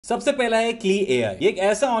सबसे पहला है क्ली एआई। ये एक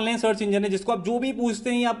ऐसा ऑनलाइन सर्च इंजन है जिसको आप जो भी पूछते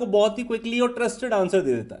हैं आपको बहुत ही क्विकली और ट्रस्टेड आंसर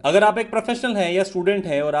दे देता है। अगर आप एक प्रोफेशनल है या स्टूडेंट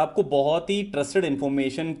है और आपको बहुत ही ट्रस्टेड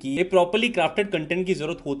इंफॉर्मेशन की एक प्रॉपर्ली क्राफ्टेड कंटेंट की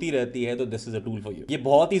जरूरत होती रहती है तो this is a tool for you. ये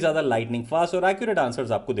बहुत ही ज्यादा लाइटनिंग फास्ट और एक्यूरेट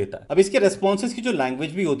आंसर्स आपको देता है। अब इसके रेस्पॉन्सेज की जो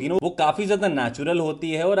लैंग्वेज भी होती है ना वो काफी ज्यादा नेचुरल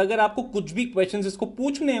होती है और अगर आपको कुछ भी क्वेश्चंस इसको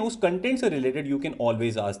पूछने हैं उस कंटेंट से related you can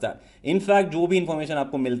always ask that. In fact जो भी इंफॉर्मेशन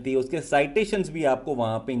आपको मिलती है उसके साइटेशंस भी आपको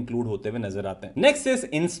वहां पे इंक्लूड होते हुए नजर आते हैं। Next is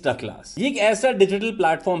Insta class. ये एक ऐसा डिजिटल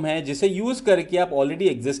प्लेटफॉर्म है जिसे यूज करके आप ऑलरेडी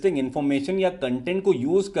एग्जिस्टिंग इंफॉर्मेशन या कंटेंट को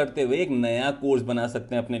यूज करते हुए एक नया कोर्स बना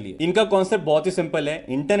सकते हैं अपने लिए। इनका कॉन्सेप्ट बहुत ही सिंपल है।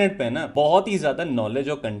 इंटरनेट पे ना बहुत ही ज्यादा नॉलेज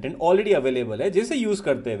और कंटेंट ऑलरेडी अवेलेबल है जिसे यूज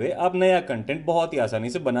करते हुए आप नया कंटेंट बहुत ही आसानी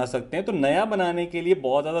से बना सकते हैं। तो नया बनाने के लिए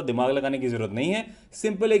बहुत ज्यादा दिमाग लगाने की जरूरत नहीं है।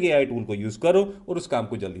 सिंपल एक एआई टूल को यूज करो और उस काम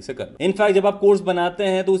को जल्दी से करो। इनफैक्ट जब आप कोर्स बनाते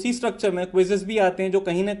हैं तो उसी स्ट्रक्चर में क्विजेस भी आते हैं जो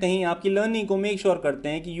कहीं ना कहीं आपकी लर्निंग को मेक श्योर करते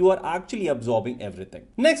हैं कि you are actually absorbing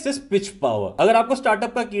everything. Next is pitch power. अगर आपको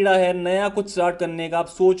स्टार्टअप का कीड़ा है, नया कुछ स्टार्ट करने का आप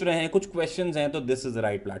सोच रहे हैं, कुछ क्वेश्चंस हैं, तो this is the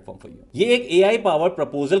right platform for you. ये एक एआई पावर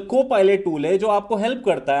प्रपोजल को पायलट टूल है जो आपको हेल्प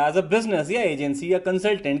करता है एज अ बिजनेस या एजेंसी या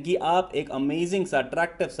कंसल्टेंट कि आप एक अमेजिंग सा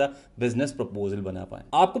अट्रैक्टिव सा बिजनेस प्रपोजल बना पाए।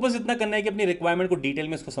 आपको बस इतना करना है कि अपनी रिक्वायरमेंट को डिटेल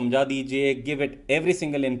में इसको समझा दीजिए, give it every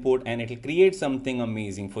single input and it will create something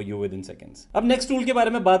amazing for you with in seconds. अब नेक्स्ट टूल के बारे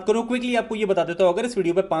में बात करूं क्विकली आपको ये बता देता हूं। अगर इस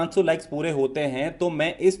वीडियो पे 500 लाइक्स पूरे होते हैं तो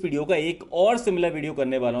मैं इस वीडियो का एक और सिमिलर वीडियो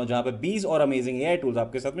करने वाला हूं जहां पे 20 और अमेजिंग एआई टूल्स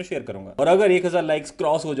आपके साथ में शेयर करूंगा। और अगर 1000 लाइक्स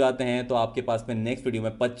क्रॉस हो जाते हैं तो आपके पास में नेक्स्ट वीडियो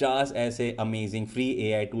में 50 ऐसे अमेजिंग फ्री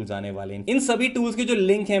एआई टूल्स आने वाले हैं। इन सभी टूल्स के जो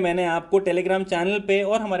लिंक है मैंने आपको टेलीग्राम चैनल पे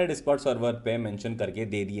और हमारे डिस्कॉर्ड सर्वर पे मेंशन करके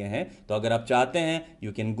दे दिए हैं। तो अगर आप चाहते हैं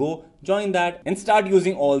you can go join that and start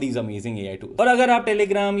using all these amazing AI tools. और अगर आप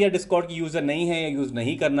टेलीग्राम या डिस्कॉर्ड की यूजर नहीं है या यूज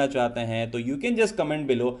नहीं करना चाहते हैं तो you can just comment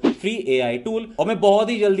below free AI tool और मैं बहुत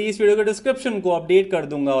ही जल्दी इस वीडियो के डिस्क्रिप्शन को अपडेट कर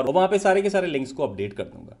दूंगा और वहां पे सारे के सारे लिंक्स को अपडेट कर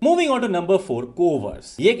दूंगा। Moving on to number 4,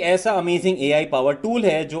 कोवर्स। ये एक ऐसा अमेजिंग एआई पावर टूल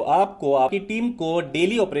है जो आपको आपकी टीम को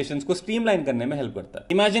डेली ऑपरेशंस को स्ट्रीमलाइन करने में हेल्प करता है।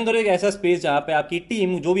 इमेजिन करो एक ऐसा स्पेस जहां पे आपकी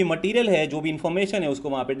टीम जो भी मटेरियल है, जो भी इंफॉर्मेशन है उसको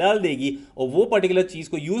वहां पे डाल देगी और वो पर्टिकुलर चीज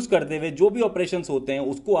को यूज करते हुए जो भी ऑपरेशंस होते हैं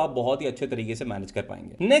उसको आप बहुत ही अच्छे तरीके से मैनेज कर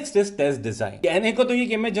पाएंगे। Next is taste design. कहने को तो ये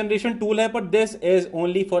इमेज जनरेशन टूल है पर this is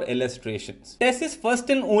only for illustrations. Taste is first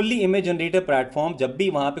and only image generator platform. जब भी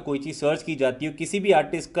वहां पे कोई चीज सर्च की जाती है, किसी भी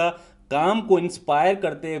आर्टिस्ट का काम को इंस्पायर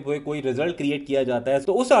करते हुए कोई रिजल्ट क्रिएट किया जाता है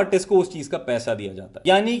तो उस आर्टिस्ट को उस चीज का पैसा दिया जाता है।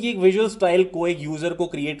 यानी कि एक विजुअल स्टाइल को एक यूजर को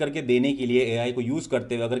क्रिएट करके देने के लिए एआई को यूज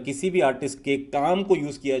करते हुए अगर किसी भी आर्टिस्ट के काम को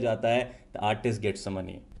यूज किया जाता है तो आर्टिस्ट गेट्स सम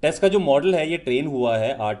मनी। टेस का जो मॉडल है ये ट्रेन हुआ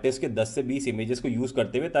है आर्टिस्ट के 10 से 20 इमेजेस को यूज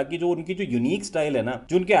करते हुए ताकि जो उनकी जो यूनिक स्टाइल है ना,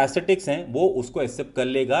 जो उनके एस्थेटिक्स हैं वो उसको एक्सेप्ट कर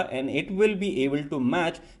लेगा and it will be able to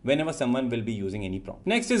match whenever someone will be using any prompt.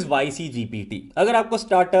 Next is YC GPT. अगर आपको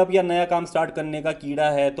स्टार्टअप या नया काम स्टार्ट करने का कीड़ा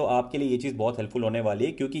है तो आपके लिए ये चीज बहुत हेल्पफुल होने वाली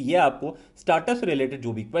है क्योंकि ये आपको स्टार्टअप से रिलेटेड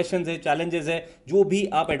जो भी क्वेश्चंस है, चैलेंजेस है, जो भी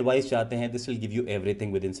आप एडवाइस चाहते हैं, this will give you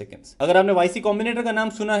everything with in seconds. अगर आपने वाईसी कॉम्बिनेटर का नाम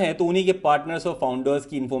सुना है तो उन्हीं के पार्टनर्स और फाउंडर्स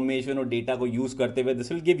की इंफॉर्मेशन और डेटा को यूज करते हुए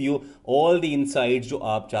this will give you all the insights जो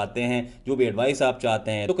आप चाहते हैं, जो भी एडवाइस आप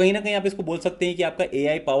चाहते हैं। तो कहीं ना कहीं आप इसको बोल सकते हैं कि आपका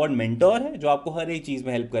एआई पावर्ड मेंटर है जो आपको हर एक चीज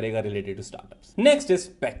में हेल्प करेगा related to startups. Next is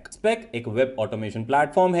spec. Spec एक वेब ऑटोमेशन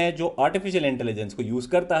प्लेटफॉर्म है जो आर्टिफिशियल इंटेलिजेंस को यूज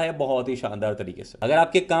करता है बहुत ही शानदार तरीके से। अगर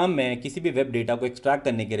आपके काम में किसी भी वेब डेटा को एक्सट्रैक्ट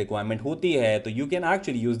करने की रिक्वायरमेंट होती है तो you can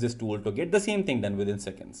actually use this tool to get the same thing done with in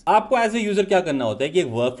seconds. आपको एज ए यूजर क्या करना होता है कि एक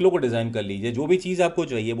वर्कफ्लो को डिजाइन कर लीजिए, जो भी चीज आपको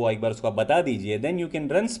चाहिए वो एक बार उसको बता दीजिए, then you can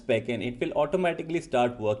run spec and it will automatically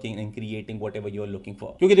start working and creating whatever you are looking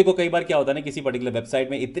for. क्योंकि देखो कई बार क्या होता है ना, किसी पर्टिकुलर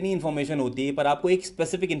वेबसाइट में इतनी इंफॉर्मेशन होती है पर आपको एक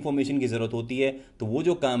स्पेसिफिक इंफॉर्मेशन की जरूरत होती है तो वो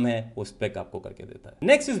जो काम है वो स्पेक आपको करके देता है।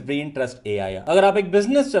 Next is brain trust AI. अगर आप एक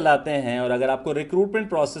बिजनेस चलाते हैं और अगर आपको रिक्रूटमेंट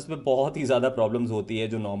प्रोसेस में बहुत ही ज्यादा प्रॉब्लम्स होती है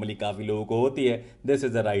जो नॉर्मली काफी लोगों को होती है, this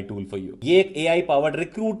is the right tool for you. ये एक एआई पावर्ड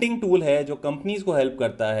रिक्रूटिंग टूल है जो कंपनीज को हेल्प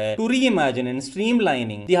करता है to reimagine and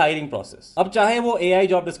streamlining the hiring process. अब चाहे वो एआई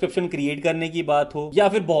जॉब डिस्क्रिप्शन क्रिएट करने की बात हो या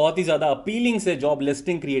फिर बहुत ही ज्यादा अपीलिंग से जॉब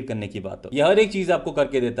लिस्टिंग क्रिएट करने की बात हो, यह हर एक चीज आपको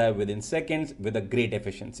करके देता है with in seconds with a great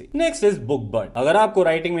efficiency. Next is बुकबर्ड। अगर आपको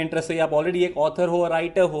राइटिंग में इंटरेस्ट है, आप ऑलरेडी एक ऑथर हो,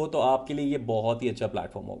 राइटर हो, तो आपके लिए ये बहुत ही अच्छा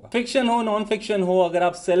प्लेटफॉर्म होगा। फिक्शन हो, नॉन फिक्शन हो, अगर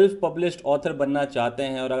आप सेल्फ पब्लिश्ड ऑथर बनना चाहते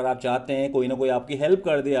हैं और अगर आप चाहते हैं कोई ना कोई आपकी हेल्प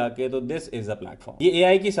कर दे आके, तो दिस इज अ प्लेटफॉर्म। ये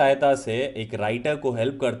एआई की सहायता से एक राइटर को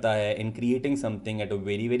हेल्प करता है in creating something at a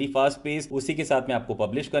very very fast pace. उसी के साथ में आपको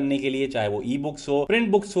पब्लिश करने के लिए चाहे वो ई बुक्स हो, प्रिंट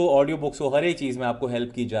बुक्स हो, ऑडियो बुक्स हो, हर एक चीज में आपको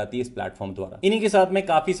हेल्प की जाती है। प्लेटफॉर्म द्वारा। इन्हीं के साथ में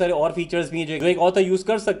काफी सारे और फीचर्स भी हैं जो एक ऑथर यूज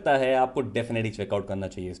कर सकता है। आपको डेफिनेटली चेकआउट करना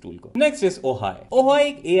चाहिए इस टूल को। Next is ohai। ohai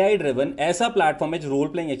एक AI ड्रिवन ऐसा प्लेटफॉर्म है जो रोल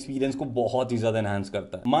प्लेइंग एक्सपीरियंस को बहुत ही ज्यादा एनहांस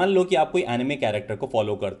करता है। मान लो कि आप कोई एनिमे कैरेक्टर को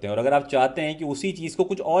फॉलो करते हैं और अगर आप चाहते हैं कि उसी चीज को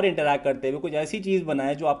कुछ और इंटरैक्ट करते हुए कुछ ऐसी चीज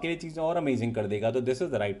बनाए जो आपके लिए चीजें और अमेजिंग कर देगा, तो this is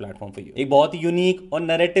the right platform for you. एक बहुत ही यूनिक और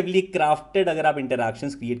नैरेटिवली क्राफ्टेड अगर आप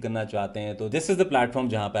इंटरैक्शंस क्रिएट करना चाहते हैं तो दिस इज द प्लेटफॉर्म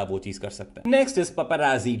जहां पे आप वो चीज कर सकते हैं। Next is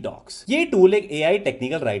paparazzi docs. ये टूल एक AI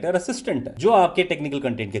टेक्निकल राइटर असिस्टेंट है जो आपके टेक्निकल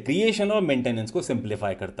कंटेंट के क्रिएशन और मेंटेनेंस को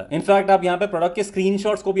सिंप्लीफाई करता है। इनफैक्ट आप यहां पे प्रोडक्ट के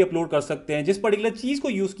स्क्रीनशॉट्स को भी अपलोड कर सकते हैं जिस पर्टिकुलर चीज को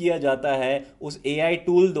यूज किया जाता है उस AI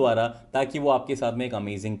टूल द्वारा, ताकि वो आपके साथ में एक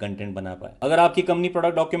अमेजिंग कंटेंट बना पाए। अगर आपकी कंपनी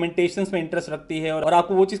प्रोडक्ट डॉक्यूमेंटेशन में इंटरेस्ट रखती है और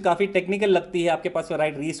आपको वो चीज काफी टेक्निकल लगती है, आपके पास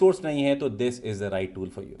राइट रिसोर्स नहीं है, तो this is the right tool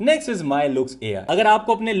for you. Next is my looks AI। अगर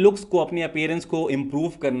आपको अपने लुक्स को, अपनी अपीयरेंस को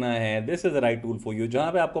इंप्रूव करना है, this is the right tool for you,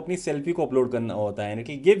 जहां पे आपको अपनी सेल्फी को अपलोड करना होता है। It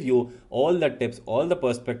will give you all the tips, all the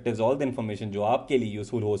perspectives, all the information जो आपके लिए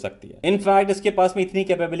यूजफुल हो सकती है। इनफैक्ट इसके पास में इतनी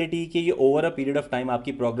कैपेबिलिटी कि ये over a period of time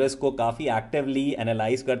आपकी प्रोग्रेस को काफी एक्टिवली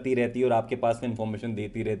एनालाइज करती रहती है और आपके पास में इंफॉर्मेशन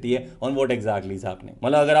देती रहती है on what exactly is happening.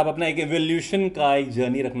 मतलब अगर आप अपना एक इवोल्यूशन का एक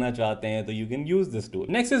जर्नी रखना चाहते हैं तो you can use this tool.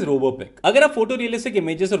 Next is रोबोपिक। अगर आप फोटो रियलिस्टिक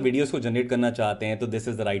इमेजेस और वीडियोस को जनरेट करना चाहते हैं तो this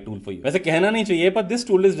is the right tool for you. वैसे कहना नहीं चाहिए पर this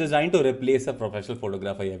tool is design to replace a professional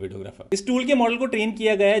photographer या वीडियोग्राफर। इस टूल के मॉडल को ट्रेन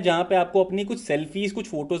किया गया है जहां पे आपको अपनी कुछ सेल्फीज, कुछ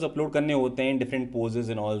फोटोज अपलोड करने होते हैं, different poses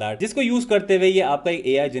and all that, जिसको यूज करते हुए ये आपका एक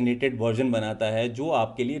AI जनरेटेड वर्जन बनाता है जो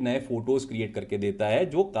आपके लिए नए फोटोज क्रिएट करके देता है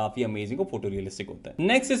जो काफी अमेजिंग और फोटो रियलिस्टिक होता है।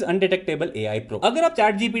 Next is undetectable AI Pro। अगर आप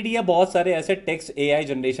ChatGPT या बहुत सारे ऐसे टेक्स्ट AI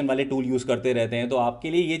जनरेशन वाले टूल यूज करते रहते हैं तो आपके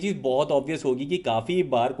लिए ये चीज बहुत ऑब्वियस होगी कि काफी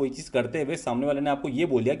बार कोई चीज करते हुए सामने वाले ने आपको ये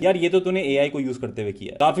बोल दिया कि यार ये तो तूने AI को यूज करते हुए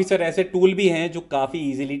किया। काफी सारे ऐसे टूल भी हैं जो काफी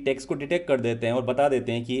इजीली टेक्स्ट को डिटेक्ट कर देते हैं और बता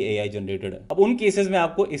देते हैं कि AI जनरेटेड है। अब उन केसेस में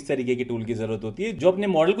आपको इस तरीके की टूल की जरूरत होती है जो अपने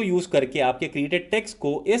मॉडल को यूज करके आपके क्रिएटेड टेक्स्ट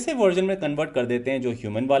को ऐसे वर्जन में कन्वर्ट कर देते हैं जो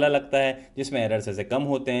ह्यूमन वाला लगता है, जिसमें एरर्स ऐसे कम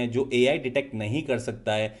होते हैं, जो AI डिटेक्ट नहीं कर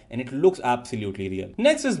सकता है, and it looks absolutely real.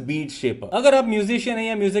 Next is beat shaper. अगर आप म्यूजिशियन है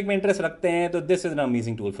या म्यूजिक में इंटरेस्ट रखते हैं तो this is an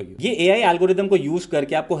amazing tool for you. ये AI एल्गोरिदम को यूज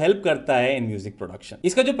करके आपको हेल्प करता है इन म्यूजिक प्रोडक्शन।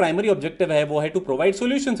 इसका जो प्राइमरी ऑब्जेक्टिव है वो है to provide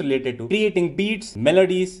solutions related to creating beats,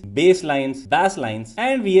 melodies, base lines, Bais lines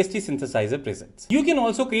and VST synthesiser प्रेसेट्स। You can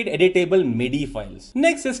also create editable MIDI files.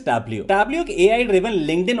 Next is taplio। taplio एक AI driven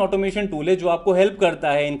LinkedIn automation tool है जो आपको help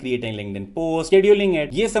करता है in creating LinkedIn post, scheduling it,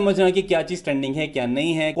 ये समझना कि क्या चीज ट्रेंडिंग है क्या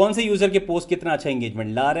नहीं है, कौन से यूजर के पोस्ट कितना अच्छा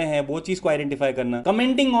एंगेजमेंट ला रहे हैं, वो चीज को आइडेंटिफाई करना,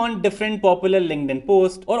 commenting on different popular LinkedIn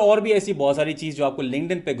post और भी ऐसी बहुत सारी चीज जो आपको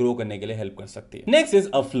लिंक्डइन पे ग्रो करने के लिए हेल्प कर सकती है। Next is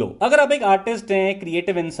aflow। अगर आप एक आर्टिस्ट हैं,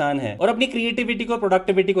 क्रिएटिव इंसान है और अपनी क्रिएटिविटी को,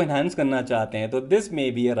 प्रोडक्टिविटी को एनहांस करना चाहते हैं तो this may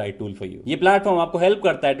be a right tool for you. ये प्लेटफॉर्म आपको हेल्प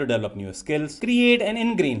करता है to develop new skills, create and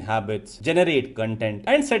ingrained habits, generate content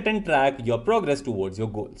and set and track your progress towards your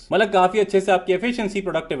goals. मतलब काफी अच्छे से आपकी एफिशिएंसी,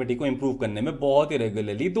 प्रोडक्टिविटी को इंप्रूव करने में बहुत ही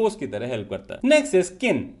रेगुलरली दोस्त की तरह हेल्प करता है। नेक्स्ट इज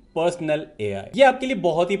किन पर्सनल AI। ये आपके लिए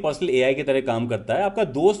बहुत ही पर्सनल AI की तरह काम करता है। आपका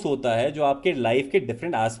दोस्त होता है जो आपके लाइफ के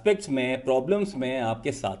डिफरेंट एस्पेक्ट्स में, प्रॉब्लम्स में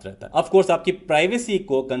आपके साथ रहता है। ऑफ कोर्स आपकी प्राइवेसी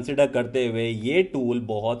को कंसीडर करते हुए ये टूल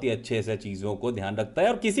बहुत ही अच्छे से चीजों को ध्यान रखता है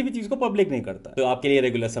और किसी भी चीज को पब्लिक नहीं करता। तो आपके लिए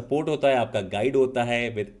रेगुलर सपोर्ट होता है, आपका गाइड होता है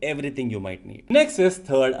with everything you might need. Next is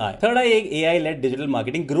third आई। एक AI lead digital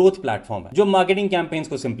marketing growth platform है जो मार्केटिंग कैंपेन्स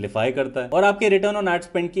को सिंप्लीफाई करता है और आपके रिटर्न ऑन एड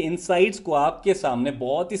स्पेंड के इनसाइट्स को आपके सामने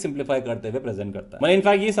बहुत ही सिंप्लीफाई करते हुए प्रेजेंट करता है। मतलब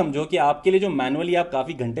इनफैक्ट ये समझो कि आपके लिए जो मैनुअली आप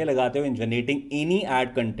काफी घंटे लगाते हो इन जनरेटिंग एनी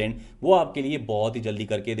एड कंटेंट, वो आपके लिए बहुत ही जल्दी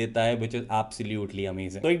करके देता है, व्हिच इज एब्सोल्युटली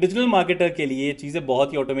अमेजिंग। तो एक डिजिटल मार्केटर के लिए चीजें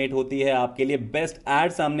बहुत ही ऑटोमेट होती है। आपके लिए बेस्ट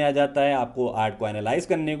एड सामने आ जाता है, आपको एड को एनालाइज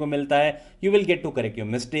करने को मिलता है, you will get to correct your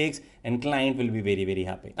mistakes and client will be very very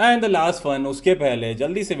happy. And the last one, उसके पहले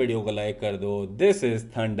जल्दी से वीडियो को लाइक कर दो, दिस इज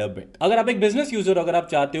थंडरबिट। अगर आप एक बिजनेस यूजर, अगर आप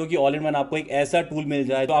चाहते हो कि ऑल इन वन आपको एक ऐसा टूल मिल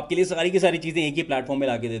जाए तो आपके लिए सारी की सारी चीजें एक ही प्लेटफॉर्म में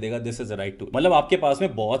लाके दे देगा, this is the right tool. मतलब आपके पास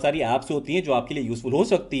में बहुत सारी एप्स होती हैं जो आपके लिए यूजफुल हो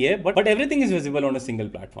सकती है, but everything is visible on a single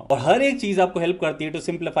platform और हर एक चीज आपको हेल्प करती है टू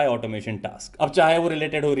सिंप्लीफाई ऑटोमेशन टास्क। अब चाहे वो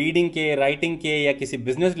रिलेटेड हो रीडिंग के, राइटिंग के या किसी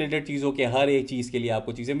बिजनेस रिलेटेड चीजों के, हर एक चीज के लिए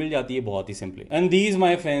आपको चीजें मिल जाती है बहुत ही simply. And these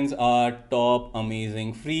my friends are top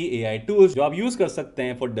amazing free AI tools जो आप यूज कर सकते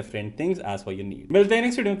हैं for different things as for your need. मिलते हैं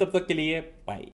नेक्स्ट वीडियो में, तब तक के लिए बाय।